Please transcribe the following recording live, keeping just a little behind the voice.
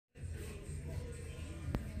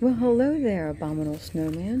Well, hello there, abominable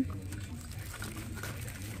snowman.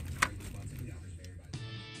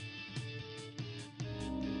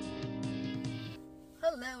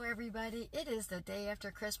 Hello everybody, it is the day after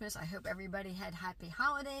Christmas. I hope everybody had happy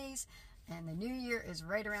holidays and the new year is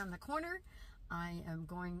right around the corner. I am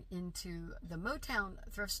going into the Motown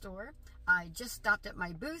Thrift store. I just stopped at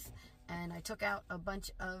my booth and I took out a bunch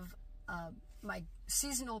of my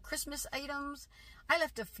seasonal Christmas items. I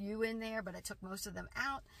left a few in there, but I took most of them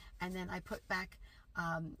out, and then I put back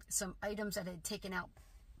some items that I had taken out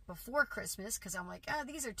before Christmas because I'm like, oh,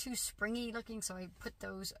 these are too springy looking, so I put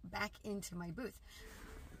those back into my booth.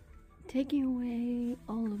 Taking away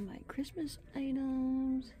all of my Christmas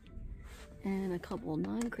items and a couple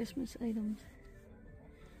non-Christmas items.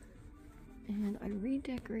 And I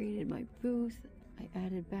redecorated my booth. I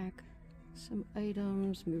added back some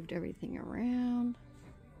items, moved everything around.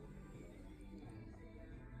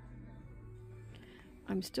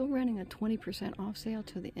 I'm still running a 20% off sale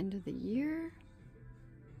till the end of the year.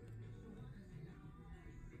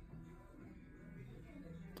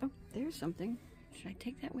 Oh, there's something. Should I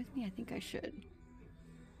take that with me? I think I should.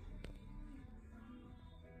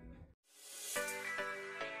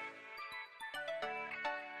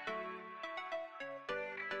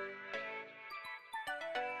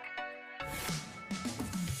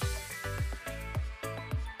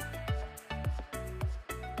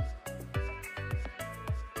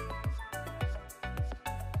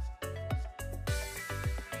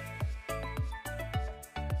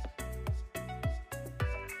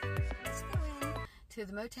 To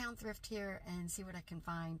the Motown Thrift here and see what I can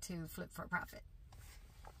find to flip for a profit.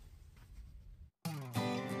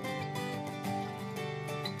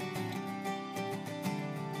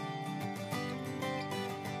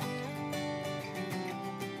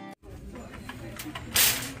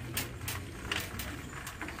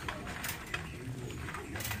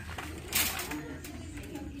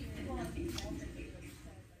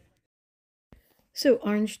 So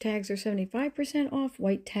orange tags are 75% off,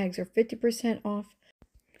 white tags are 50% off,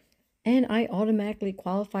 and I automatically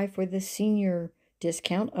qualify for the senior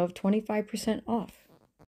discount of 25% off.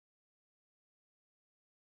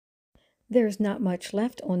 There's not much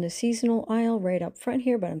left on the seasonal aisle right up front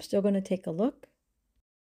here, but I'm still going to take a look.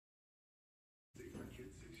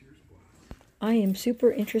 I am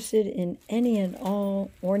super interested in any and all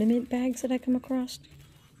ornament bags that I come across.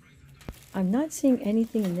 I'm not seeing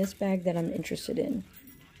anything in this bag that I'm interested in.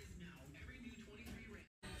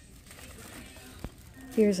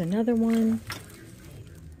 Here's another one.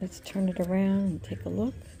 Let's turn it around and take a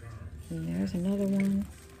look. And there's another one.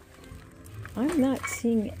 I'm not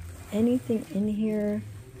seeing anything in here.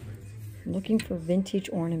 I'm looking for vintage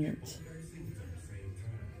ornaments.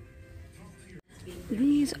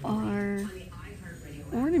 These are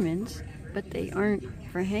ornaments, but they aren't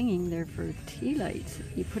for hanging, they're for tea lights.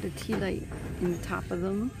 You put a tea light in the top of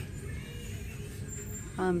them.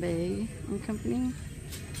 Bombay and Company.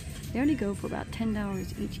 They only go for about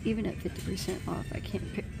 $10 each, even at 50% off. I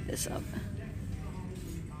can't pick this up.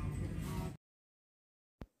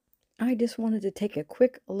 I just wanted to take a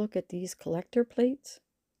quick look at these collector plates.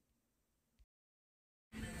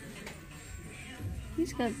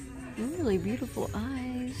 He's got really beautiful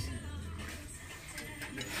eyes.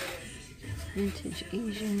 Vintage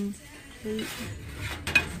Asian plate.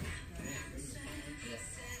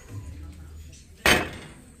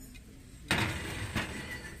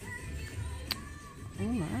 Oh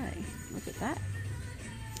my, look at that.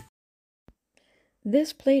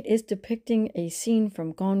 This plate is depicting a scene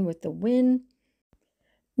from Gone with the Wind.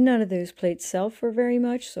 None of those plates sell for very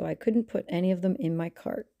much, so I couldn't put any of them in my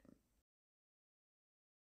cart.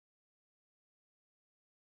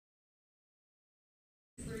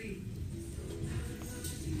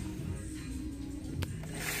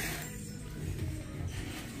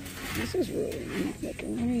 This is really neat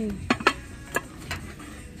looking.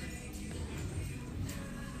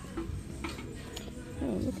 Oh,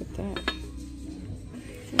 look at that.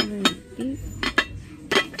 It's really deep.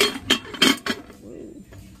 Whoa.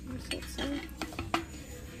 What's that say?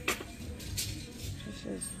 It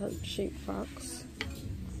says heart-shaped fox.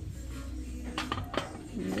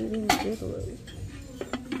 Moving Gigolo.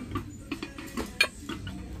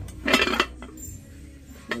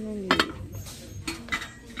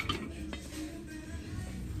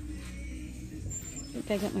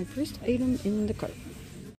 I got my first item in the cart.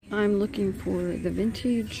 I'm looking for the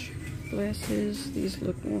vintage glasses. These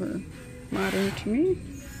look more modern to me.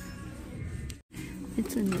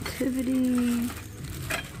 It's a nativity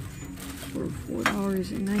for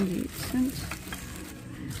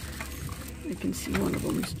 $4.98. I can see one of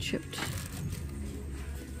them is chipped.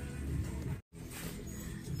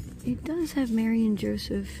 It does have Mary and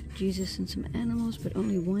Joseph, Jesus, and some animals, but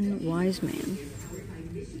only one wise man.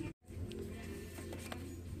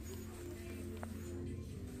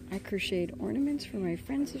 I crocheted ornaments for my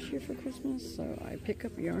friends this year for Christmas, so I pick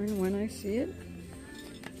up yarn when I see it.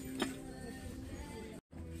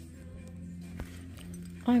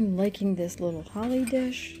 I'm liking this little holly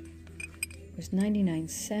dish. It was 99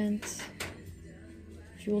 cents.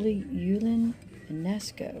 Julie Yulin and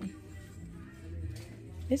Nesco.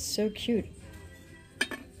 It's so cute.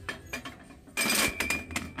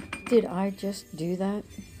 Did I just do that?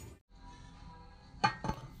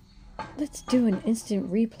 Let's do an instant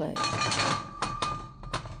replay.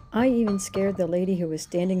 I even scared the lady who was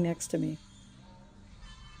standing next to me.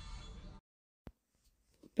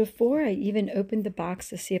 Before I even opened the box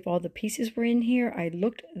to see if all the pieces were in here, I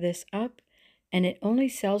looked this up and it only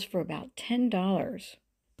sells for about $10.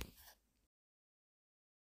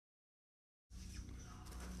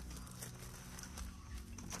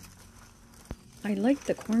 I like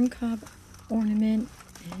the corncob ornament,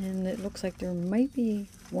 and it looks like there might be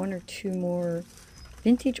one or two more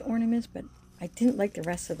vintage ornaments, but I didn't like the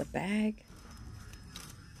rest of the bag.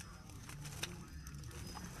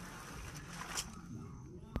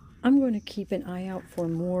 I'm going to keep an eye out for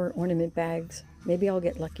more ornament bags. Maybe I'll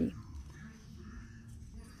get lucky.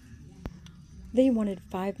 They wanted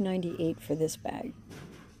 $5.98 for this bag.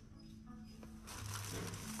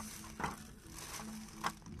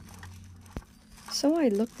 So I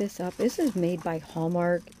looked this up. This is made by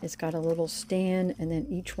Hallmark. It's got a little stand, and then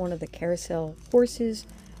each one of the carousel horses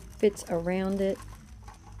fits around it.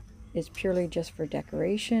 It's purely just for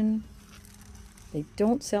decoration. They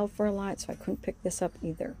don't sell for a lot, so I couldn't pick this up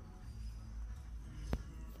either.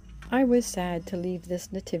 I was sad to leave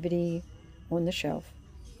this nativity on the shelf.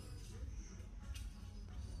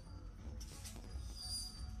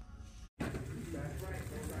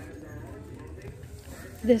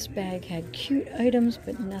 This bag had cute items,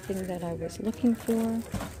 but nothing that I was looking for.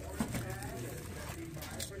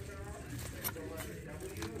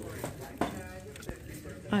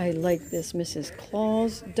 I like this Mrs.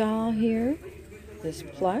 Claus doll here, this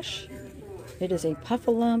plush. It is a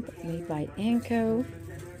Puff-A-Lump made by Anko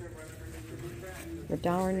for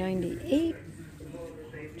 $1.98.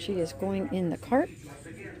 She is going in the cart.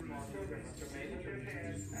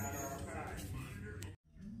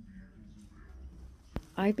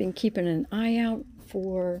 I've been keeping an eye out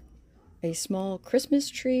for a small Christmas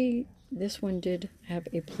tree. This one did have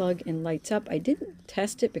a plug and lights up. I didn't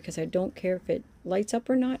test it because I don't care if it lights up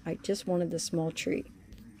or not. I just wanted the small tree.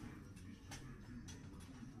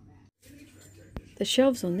 The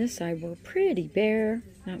shelves on this side were pretty bare.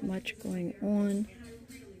 Not much going on.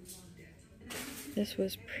 This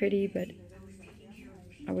was pretty, but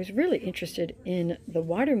I was really interested in the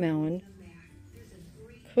watermelon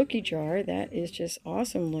cookie jar. That is just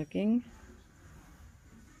awesome looking.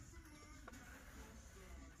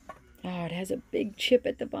 Oh, it has a big chip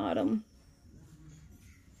at the bottom.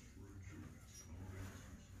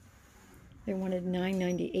 They wanted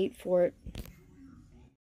 $9.98 for it.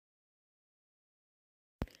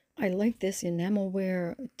 I like this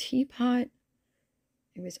enamelware teapot.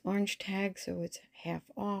 It was orange tag, so it's half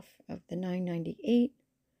off of the $9.98.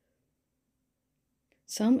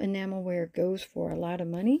 Some enamelware goes for a lot of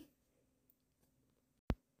money.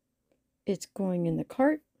 It's going in the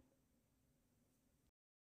cart.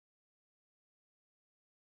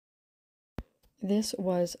 This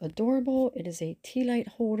was adorable. It is a tea light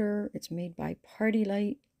holder. It's made by Party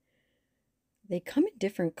Light. They come in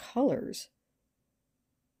different colors,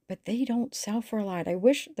 but they don't sell for a lot. I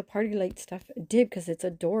wish the Party Light stuff did because it's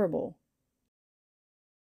adorable.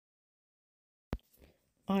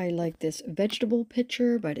 I like this vegetable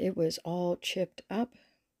pitcher, but it was all chipped up.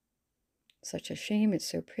 Such a shame. It's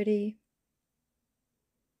so pretty.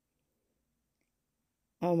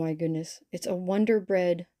 Oh my goodness. It's a Wonder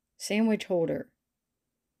Bread sandwich holder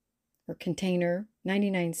or container,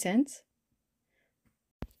 99 cents.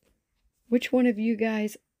 Which one of you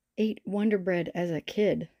guys ate Wonder Bread as a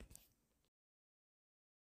kid?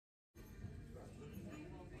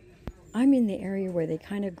 I'm in the area where they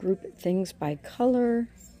kind of group things by color.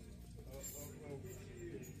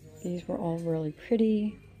 These were all really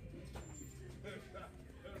pretty.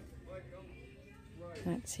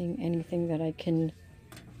 Not seeing anything that I can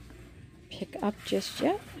pick up just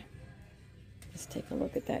yet. Let's take a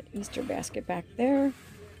look at that Easter basket back there.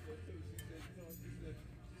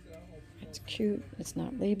 It's cute. It's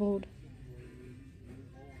not labeled.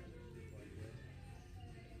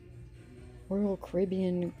 Royal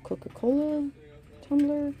Caribbean Coca-Cola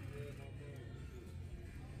tumbler.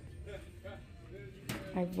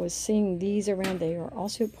 I was seeing these around. They are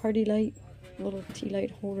also party light, little tea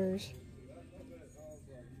light holders.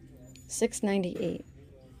 $6.98.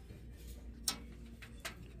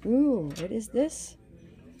 Ooh, what is this?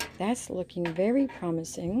 That's looking very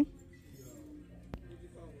promising.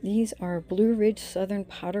 These are Blue Ridge Southern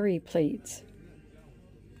pottery plates.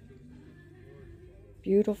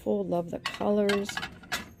 Beautiful, love the colors.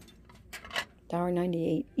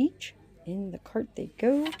 $1.98 each. In the cart they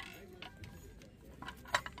go.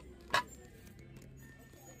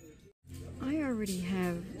 I already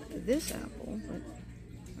have this apple, but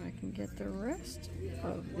I can get the rest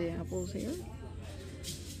of the apples here.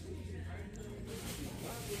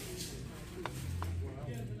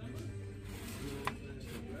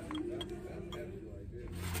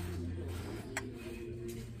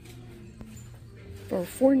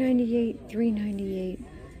 For $4.98, $3.98,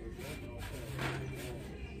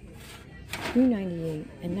 $2.98,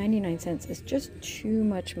 and 99 cents is just too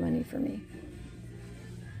much money for me.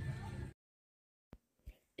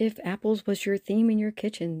 If apples was your theme in your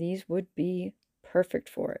kitchen, these would be perfect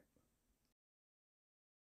for it.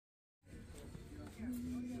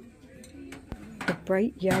 The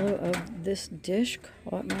bright yellow of this dish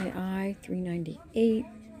caught my eye, $3.98.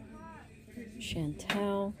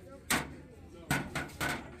 Chantel.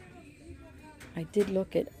 I did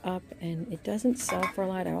look it up and it doesn't sell for a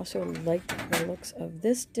lot. I also like the looks of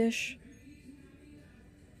this dish.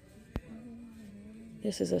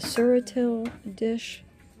 This is a Suratil dish.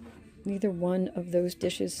 Neither one of those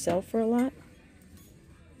dishes sell for a lot.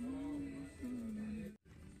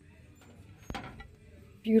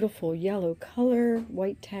 Beautiful yellow color.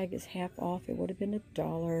 White tag is half off. It would have been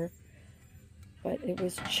 $1, but it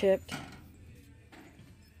was chipped.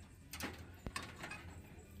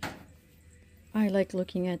 I like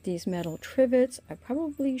looking at these metal trivets. I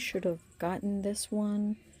probably should have gotten this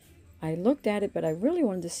one. I looked at it, but I really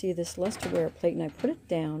wanted to see this lusterware plate, and I put it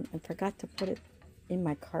down and forgot to put it in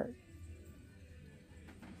my cart.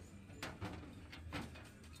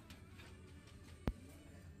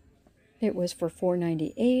 It was for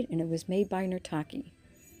 $4.98, and it was made by Nertaki.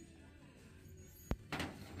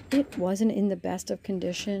 It wasn't in the best of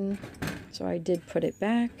condition, so I did put it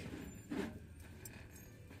back.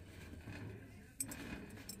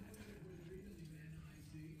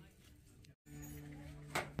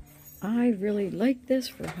 I really liked this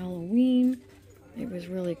for Halloween. It was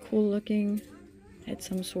really cool looking. Had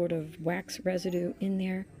some sort of wax residue in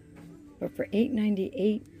there. But for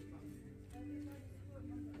 $8.98,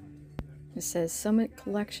 it says Summit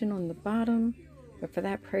Collection on the bottom. But for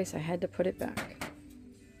that price, I had to put it back.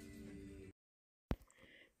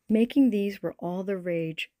 Making these were all the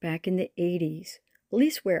rage back in the 80s, at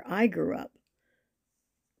least where I grew up.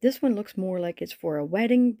 This one looks more like it's for a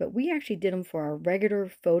wedding, but we actually did them for our regular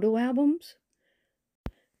photo albums.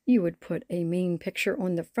 You would put a main picture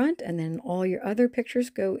on the front and then all your other pictures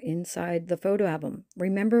go inside the photo album.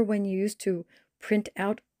 Remember when you used to print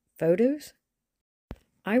out photos?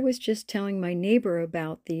 I was just telling my neighbor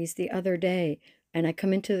about these the other day, and I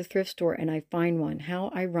come into the thrift store and I find one.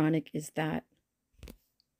 How ironic is that?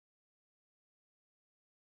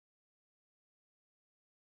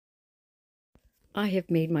 I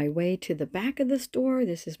have made my way to the back of the store.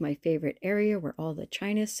 This is my favorite area where all the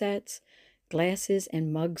china sets, glasses,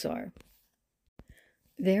 and mugs are.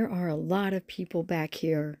 There are a lot of people back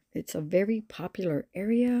here. It's a very popular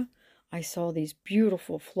area. I saw these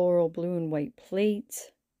beautiful floral blue and white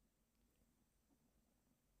plates.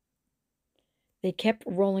 They kept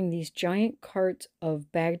rolling these giant carts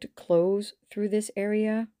of bagged clothes through this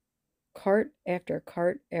area. Cart after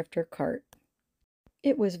cart after cart.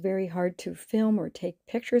 It was very hard to film or take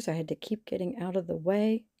pictures. I had to keep getting out of the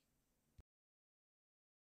way.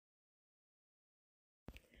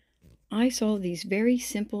 I saw these very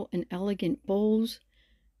simple and elegant bowls.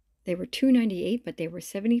 They were $2.98, but they were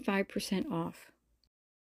 75% off.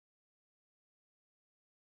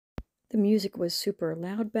 The music was super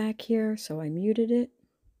loud back here, so I muted it.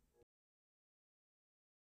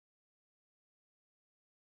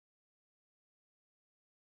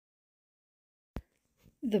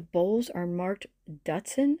 The bowls are marked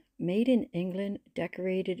Dutson, made in England,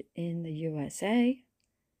 decorated in the USA.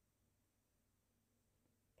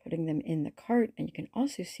 Putting them in the cart, and you can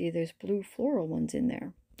also see those blue floral ones in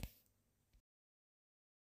there.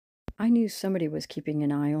 I knew somebody was keeping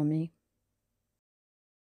an eye on me.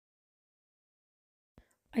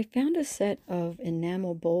 I found a set of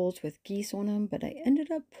enamel bowls with geese on them, but I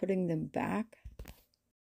ended up putting them back.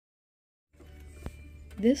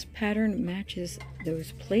 This pattern matches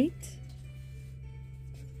those plates.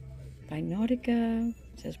 By Nautica,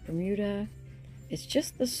 it says Bermuda. It's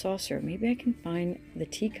just the saucer. Maybe I can find the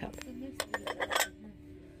teacup.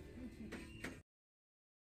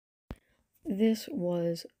 This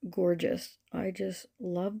was gorgeous. I just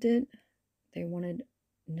loved it. They wanted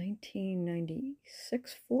 $19.96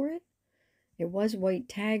 for it. It was white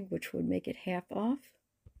tag, which would make it half off.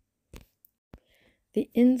 The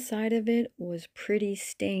inside of it was pretty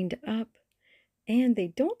stained up, and they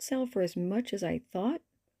don't sell for as much as I thought.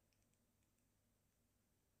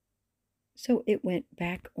 So it went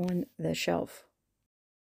back on the shelf.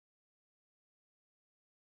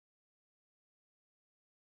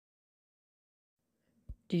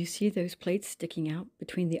 Do you see those plates sticking out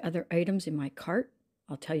between the other items in my cart?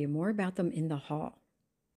 I'll tell you more about them in the haul.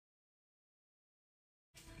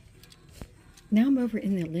 Now I'm over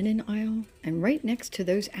in the linen aisle, and right next to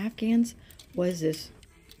those Afghans was this,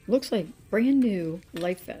 looks like brand new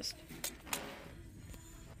life vest.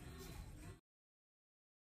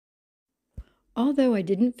 Although I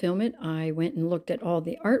didn't film it, I went and looked at all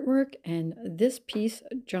the artwork, and this piece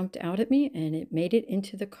jumped out at me and it made it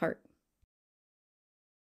into the cart.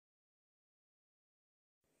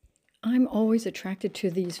 I'm always attracted to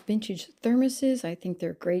these vintage thermoses. I think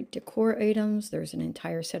they're great decor items. There's an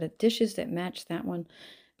entire set of dishes that match that one.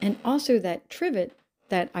 And also that trivet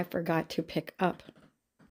that I forgot to pick up.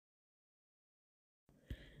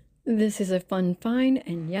 This is a fun find,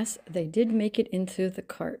 and yes, they did make it into the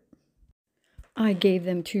cart. I gave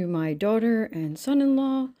them to my daughter and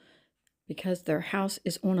son-in-law because their house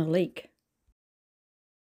is on a lake.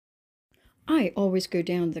 I always go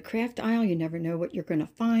down the craft aisle. You never know what you're going to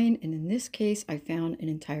find. And in this case, I found an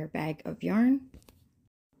entire bag of yarn.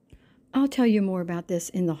 I'll tell you more about this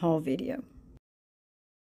in the haul video.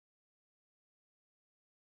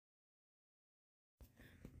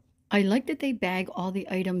 I like that they bag all the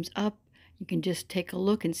items up. You can just take a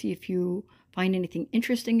look and see if you find anything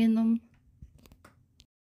interesting in them.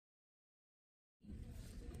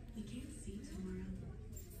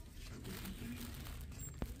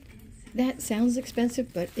 That sounds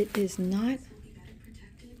expensive, but it is not.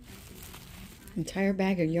 Entire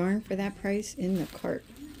bag of yarn for that price in the cart.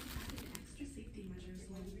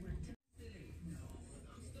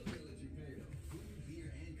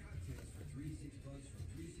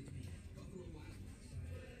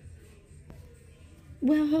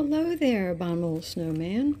 Well, hello there, abominable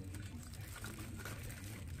snowman.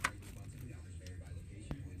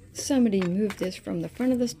 Somebody moved this from the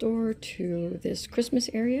front of the store to this Christmas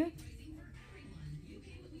area.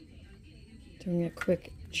 Doing a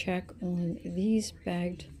quick check on these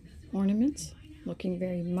bagged ornaments, looking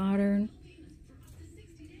very modern.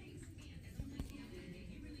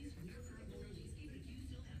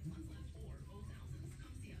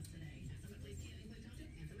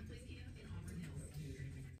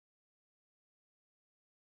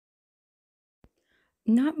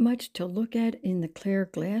 Not much to look at in the clear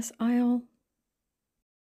glass aisle.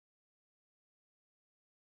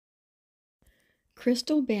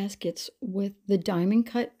 Crystal baskets with the diamond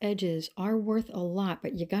cut edges are worth a lot,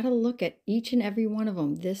 but you got to look at each and every one of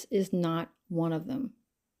them. This is not one of them.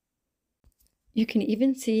 You can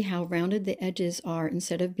even see how rounded the edges are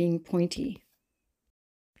instead of being pointy.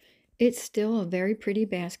 It's still a very pretty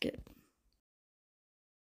basket.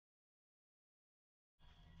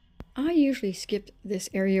 I usually skip this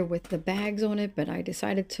area with the bags on it, but I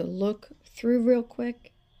decided to look through real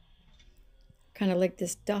quick. Kind of like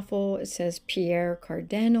this duffel. It says Pierre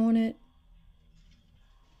Cardin on it.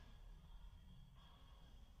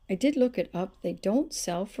 I did look it up. They don't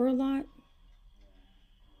sell for a lot.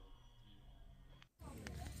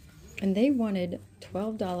 And they wanted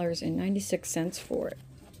 $12.96 for it.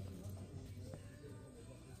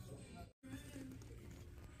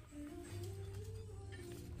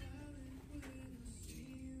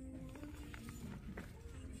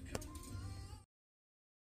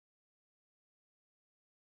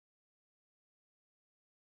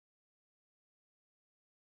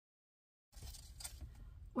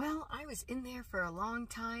 Well, I was in there for a long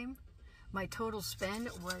time. My total spend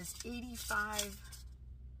was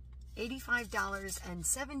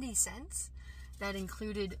 $85.70. That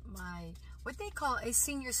included my, what they call a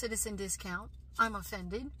senior citizen discount. I'm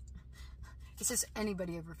offended. It says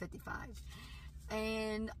anybody over 55.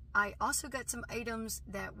 And I also got some items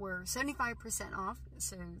that were 75% off,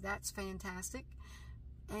 so that's fantastic.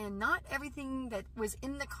 And not everything that was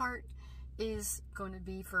in the cart is going to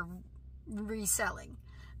be for reselling.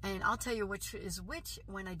 And I'll tell you which is which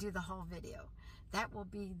when I do the haul video. That will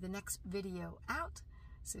be the next video out,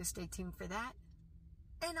 so stay tuned for that.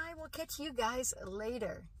 And I will catch you guys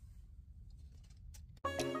later.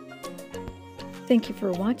 Thank you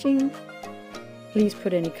for watching. Please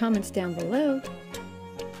put any comments down below,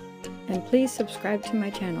 and please subscribe to my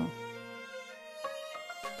channel.